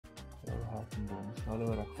No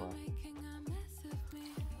volver a jugar.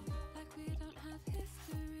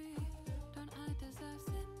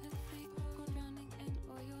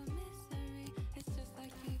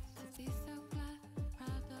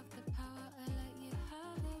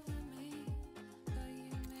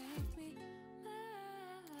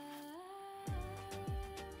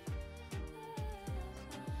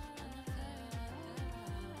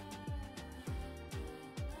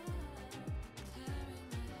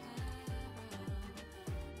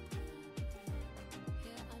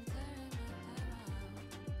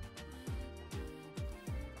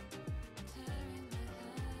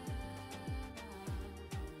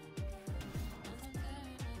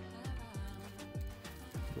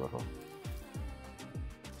 Borro.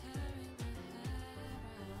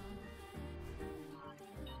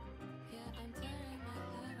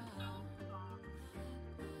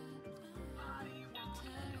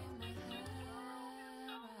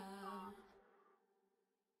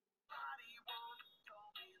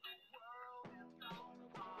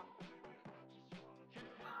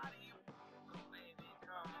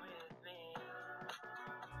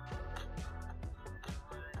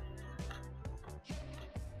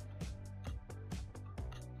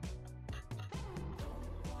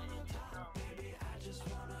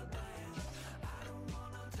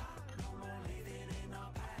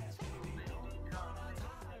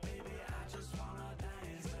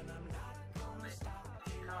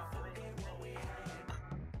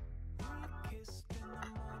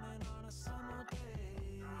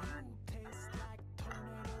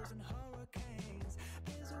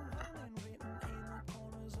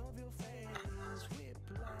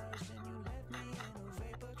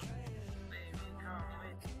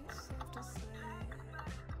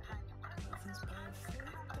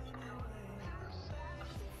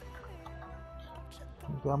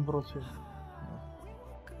 Quedan broches.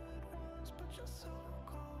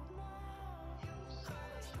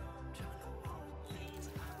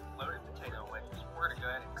 Loaded potato wedges. We're gonna go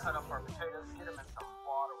ahead and cut up our potatoes, get them in some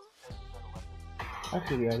water with potatoes. Ah,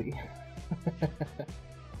 quería.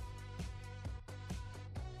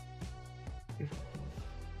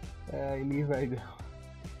 اللي فايدة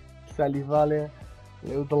ساليفالي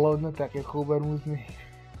لو طلعنا تاكي خوبر موزني.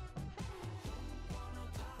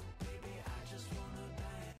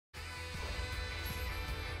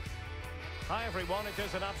 Hi everyone, it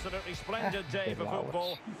is an absolutely splendid day for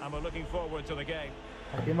football and we're looking forward to the game.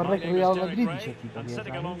 My name is Derek Ray, and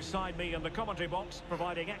sitting alongside me in the commentary box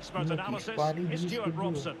providing expert analysis is Stuart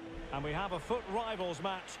Robson. And we have a foot rivals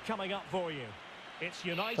match coming up for you. It's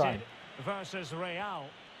United versus Real.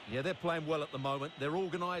 Yeah, they're playing well at the moment. They're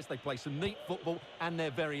organised, they play some neat football and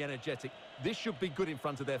they're very energetic. This should be good in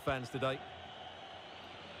front of their fans today.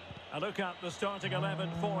 A look at the starting 11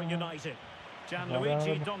 for United.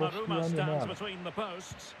 Gianluigi Donnarumma stands between the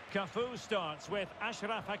posts. Cafu starts with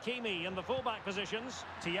Achraf Hakimi in the fullback positions.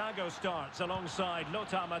 Thiago starts alongside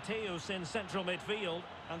Lothar Matthäus in central midfield.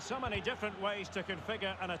 And so many different ways to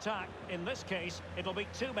configure an attack. In this case, it'll be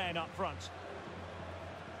two men up front.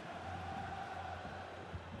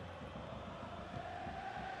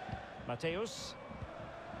 Matthäus.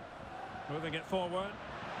 Moving it forward.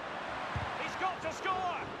 He's got to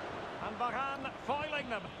score! And Varane foiling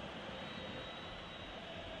them.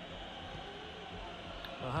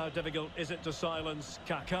 Well, how difficult is it to silence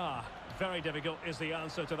Kaká? Very difficult is the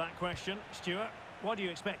answer to that question. Stuart, what do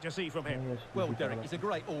you expect to see from him? Well, Derek, he's a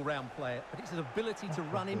great all-round player, but it's his ability to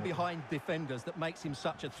run in behind defenders that makes him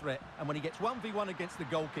such a threat. And when he gets 1v1 against the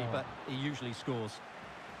goalkeeper, he usually scores.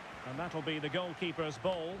 And that'll be the goalkeeper's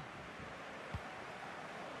ball.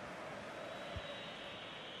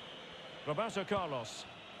 Roberto Carlos.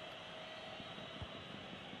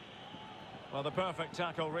 Well, the perfect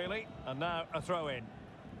tackle, really. And now a throw-in.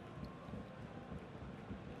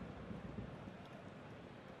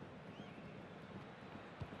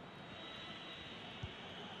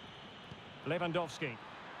 Lewandowski.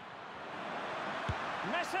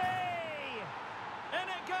 Messi! In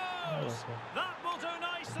it goes! That will do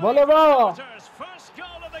nicely. First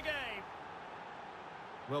goal of the game.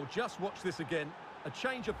 Well, just watch this again. A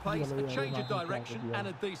change of pace, a change of direction, and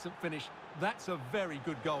a decent finish. That's a very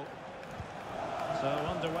good goal. So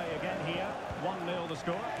underway again here. 1-0 the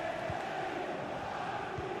score.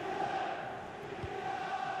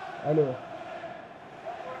 Hello.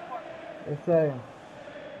 Essa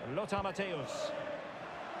Lothar Matthäus.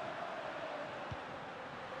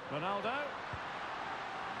 Ronaldo.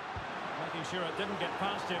 Making sure it didn't get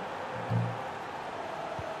past him.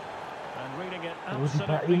 And reading it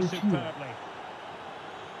absolutely superbly.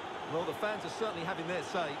 Well, the fans are certainly having their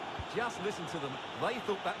say. Just listen to them. They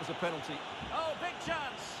thought that was a penalty. Oh, big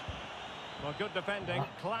chance. Well, good defending,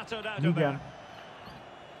 clattered out of میگم there.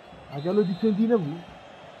 عجله دیفندی نبود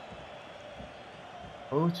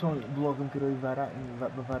او چون بلاکم کردی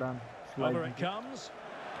بفران Over it سلاید comes.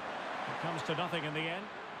 It comes to nothing in the end.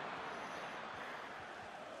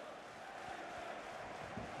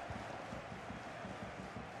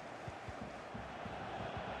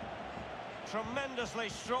 Tremendously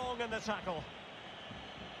strong in the tackle.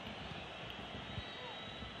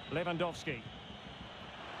 Lewandowski.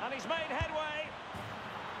 And he's made headway.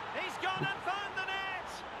 He's gone and found the net.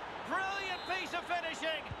 Brilliant piece of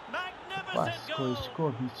finishing. Magnificent goal.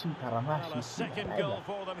 اسکور هیچی تراماش Well, a second goal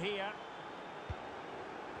for them here.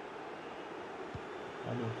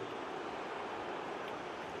 الو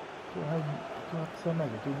تو اقصا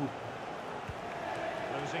نگه تو بود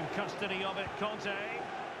Losing custody of it, Conte.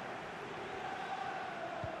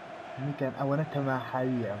 میگن اوانه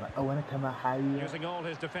تماحاویه Using all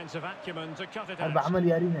his defensive acumen to cut it هل out. بعمل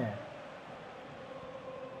يارينا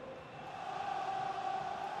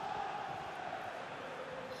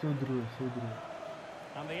سودرو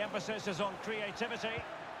And the emphasis is on creativity.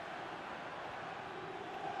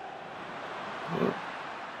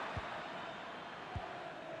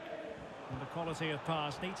 And the quality of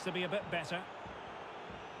pass needs to be a bit better.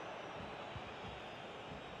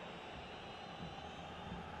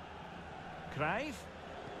 Cruyff.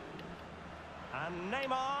 And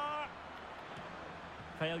Neymar.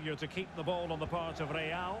 Failure to keep the ball on the part of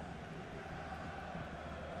Real.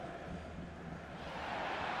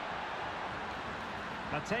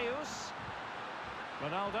 Mateus.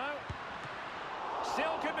 Ronaldo.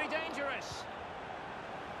 Still could be dangerous.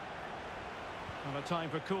 And a time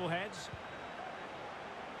for cool heads.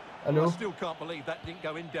 I الو still can't believe that didn't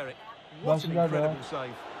go in, Derek. What That's an another. incredible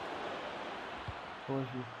save.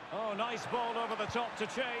 خوشی Oh, nice ball over the top to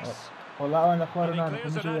chase. والله انا اخواني And he انا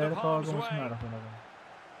clears كنت it out of جاي harm's مش way. نعرف انا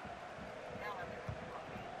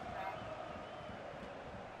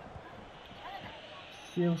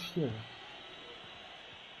سيو شيء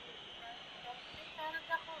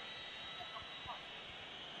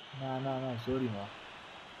نه سوري ما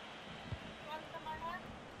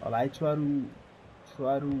والله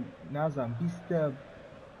چوارو نازم 20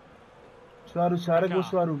 چوارو چارك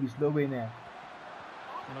وشوارو 20 لو بينه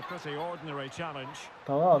And a pretty ordinary challenge.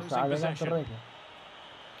 طواف Losing ساعة كان possession. تريكه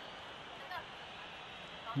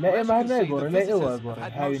لا ما Well, as you can see, يقول the لا visitors يقول have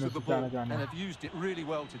had هاي most of the ball نفس and انا have used it really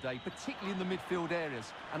well today, particularly in the midfield areas.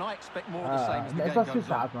 And I expect more of the same as the لا game في goes on.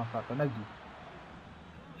 ساعات ما فرق نجي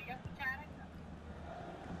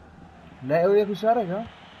لا وياك مشاركة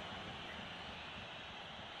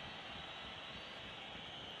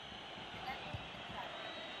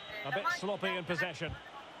A bit sloppy in possession.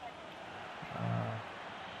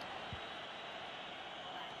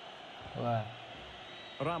 واه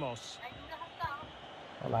Ramos.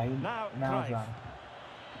 والله Now, نازم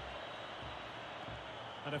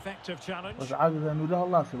An effective challenge. بس عادة انه له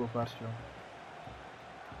الله سبب فرشو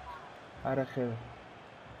على خير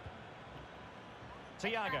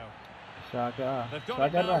Thiago. شاكا They've got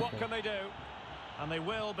it شاكا now. What راكب can they do? And they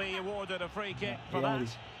will be awarded a free kick for ياري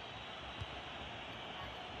that.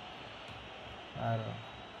 عارف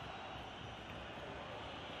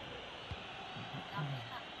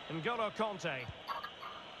N'Golo Conte.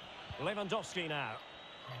 Lewandowski now.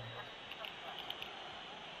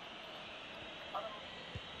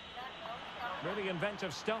 Really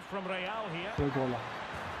inventive stuff from Real here. سيد والله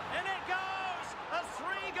In it goes! A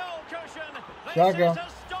three-goal cushion. This Thiago. is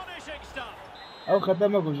astonishing stuff. او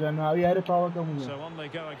ختمك وجانا ياري طاوة كمية So on they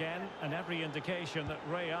go again, and every indication that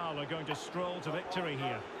Real are going to stroll to victory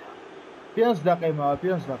here. في أصدقائي ما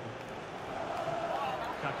في أصدقائي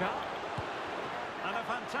Kaká. And a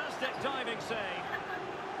fantastic diving save.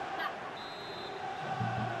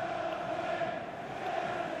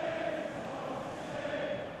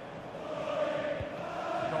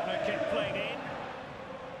 Corner kick played in.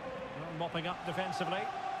 Well, mopping up defensively.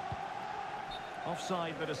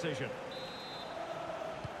 Offside the decision.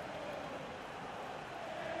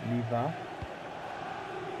 ليفا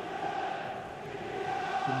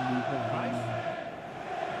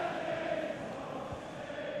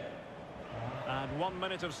And 1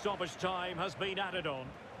 minute of stoppage time has been added on.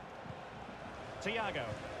 Thiago.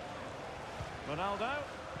 Ronaldo.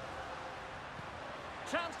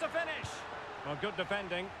 Chance to finish. Well, good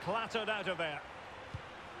defending, clattered out of there.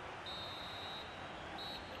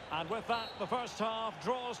 And with that, the first half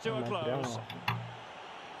draws to a close.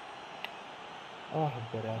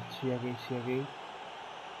 برات شياغي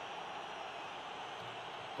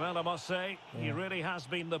Well, I must say, he really has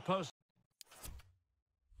been the post.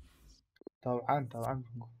 طبعا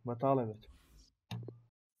بطالبك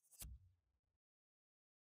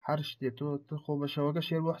حرش دي تو خو بشوكة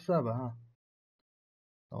شير بحسابها ها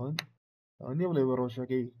أوني ولا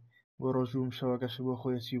بروشكي بروشو مشوكة شبو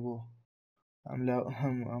خويا سيبو عملا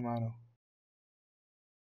هم أمانو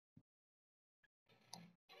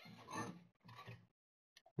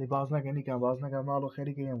دي بازنا كني كان بازنا كان مالو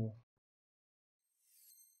خيري كيمو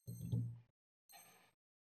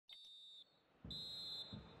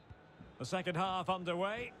The second half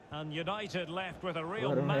underway, and United left with a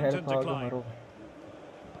real mountain to climb.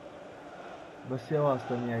 بس يا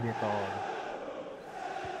واسطة مياري طوال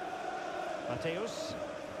Mateus.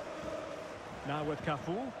 Now with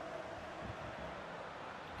Cafu.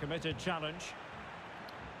 Committed challenge.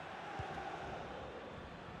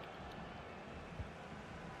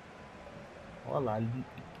 والله عندي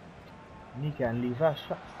ني كان اللي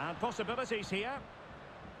فاش And possibilities here.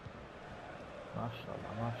 ما شاء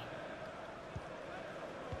الله ما شاء الله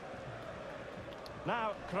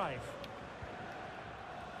Now Cruyff.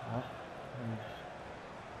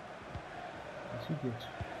 نسيت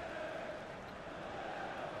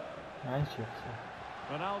عايش يخسر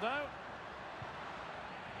Ronaldo.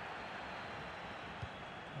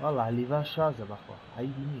 والله اللي فاش شاذة أخوة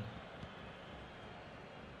عيدي مين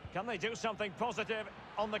Can they do something positive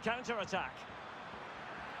on the counter-attack?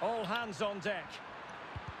 All hands on deck.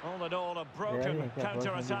 All in all, a broken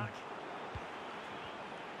counter-attack.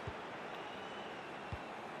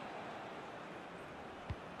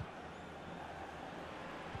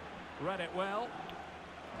 Read it well.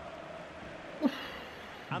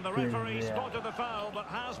 And the referee spotted the foul, but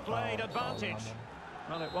has played advantage.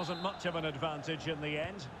 Well, it wasn't much of an advantage in the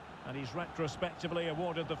end, and he's retrospectively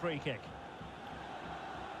awarded the free kick.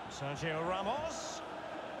 Sergio Ramos.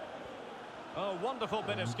 Oh, wonderful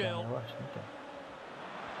bit of skill.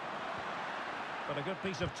 But a good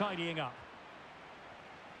piece of tidying up.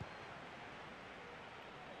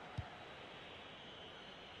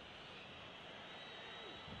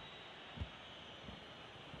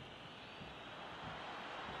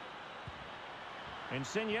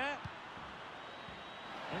 Insigne.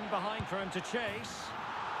 In behind for him to chase.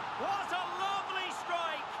 What a lovely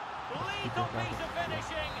strike! Lethal piece of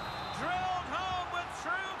finishing. Drilled home with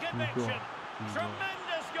true conviction.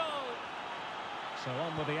 Tremendous goal. So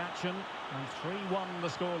on with the action. And 3-1 the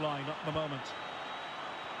scoreline at the moment.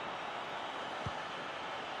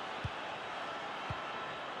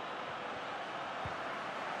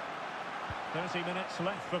 "30 minutes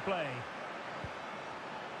left for play.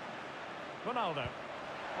 Ronaldo.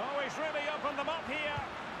 Oh, he's really opened them up here.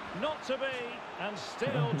 Not to be, and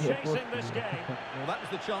still chasing this game. Well, that was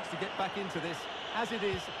the chance to get back into this. As it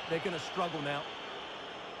is, they're going to struggle now.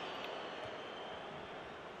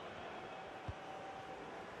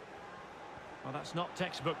 Well, that's not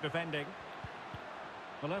textbook defending.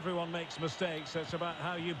 Well, everyone makes mistakes. It's about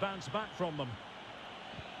how you bounce back from them.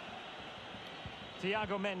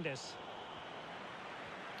 Thiago Mendes.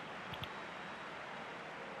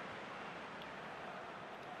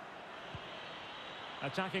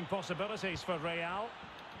 Attacking possibilities for Real.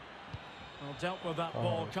 Well, dealt with that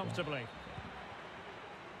ball comfortably.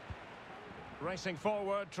 Racing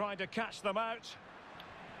forward, trying to catch them out.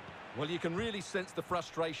 Well, you can really sense the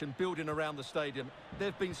frustration building around the stadium.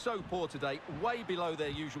 They've been so poor today, way below their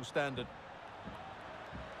usual standard.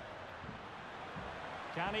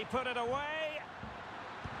 Can he put it away?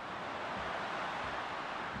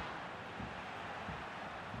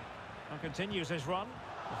 And continues his run.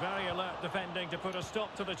 Very alert defending to put a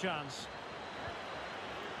stop to the chance.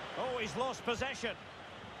 Oh, he's lost possession.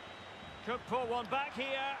 Could pull one back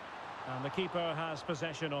here. And the keeper has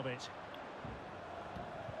possession of it.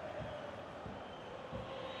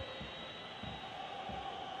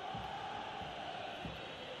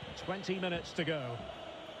 "20 minutes to go.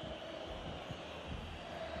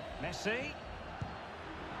 Messi.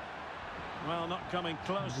 Well, not coming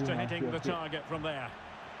close to hitting the target from there.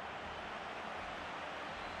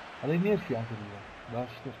 هذا ميرفي عن كذا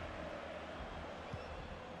باشتر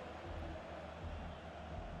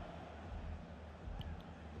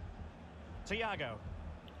Thiago.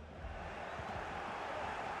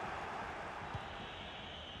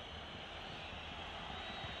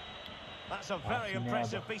 That's a very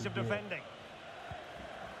impressive piece of defending.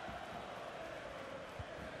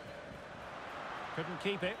 Couldn't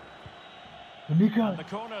keep it. And the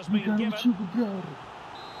corner's been given.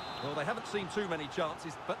 Well, they haven't seen too many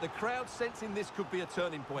chances, but the crowd sensing this could be a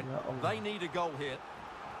turning point. They need a goal here.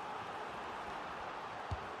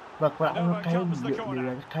 Over comes the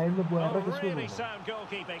corner. Oh, really sound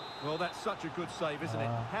goalkeeping. Well, that's such a good save, isn't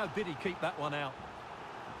it? How did he keep that one out?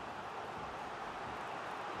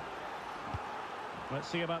 Let's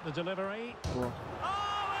see about the delivery. Oh,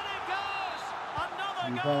 and it goes! Another a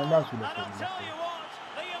Gli goal! fai là sulle And I'll tell spalle. you what,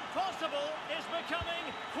 the impossible is becoming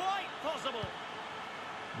quite possible.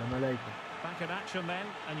 Da Malaika. Back in action then,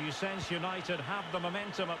 and you sense United have the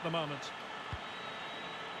momentum at the moment.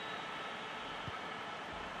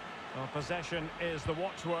 Well, possession is the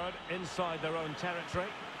watchword inside their own territory.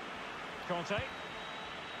 Conte.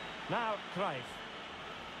 Now, Cruyff.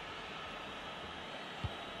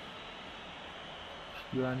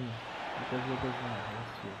 Giovanni. Adesso.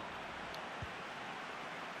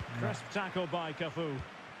 Crisp tackle by Cafu.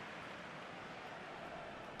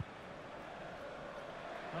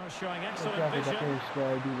 Oh, showing excellent vision.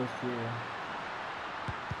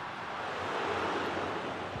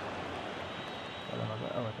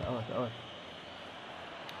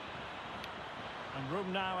 And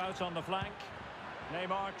room now out on the flank.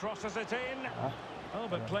 Neymar crosses it in. Oh,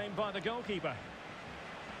 but claimed by the goalkeeper.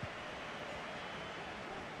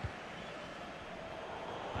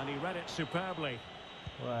 And he read it superbly.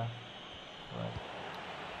 Ouais.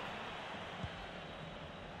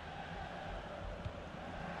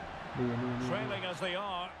 Trailing as they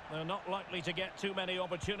are, they're not likely to get too many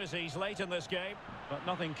opportunities late in this game. But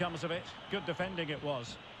nothing comes of it. Good defending it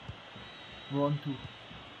was. 1-2.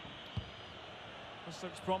 This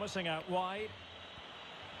looks promising out wide.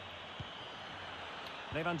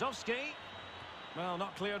 Lewandowski. Well,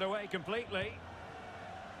 not cleared away completely.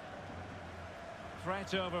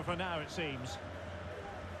 Threat over for now, it seems.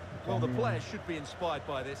 Well, the players should be inspired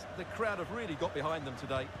by this. The crowd have really got behind them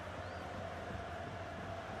today.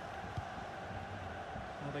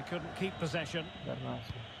 Well, they couldn't keep possession.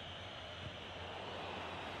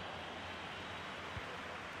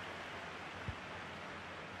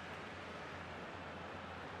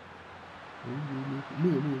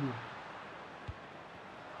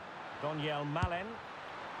 Daniel Malen.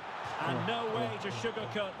 And no way to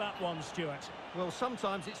sugarcoat that one, Stuart. Well,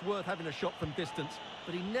 sometimes it's worth having a shot from distance,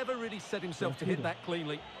 but he never really set himself to hit that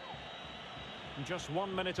cleanly. And just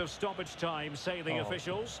 1 minute of stoppage time, say the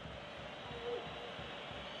officials.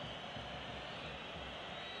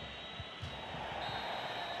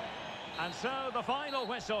 And so the final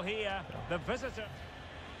whistle here, the visitor.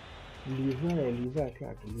 Lisa,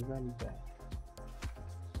 crack, Lisa.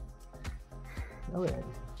 Vabbè.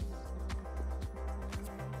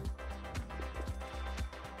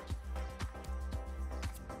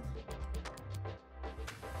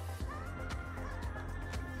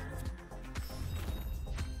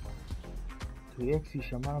 Tu jak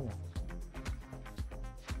Fisha mamy.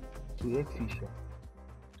 Tu jak Fisha.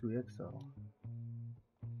 Tu jak Sara.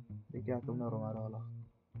 Legato una Romarola.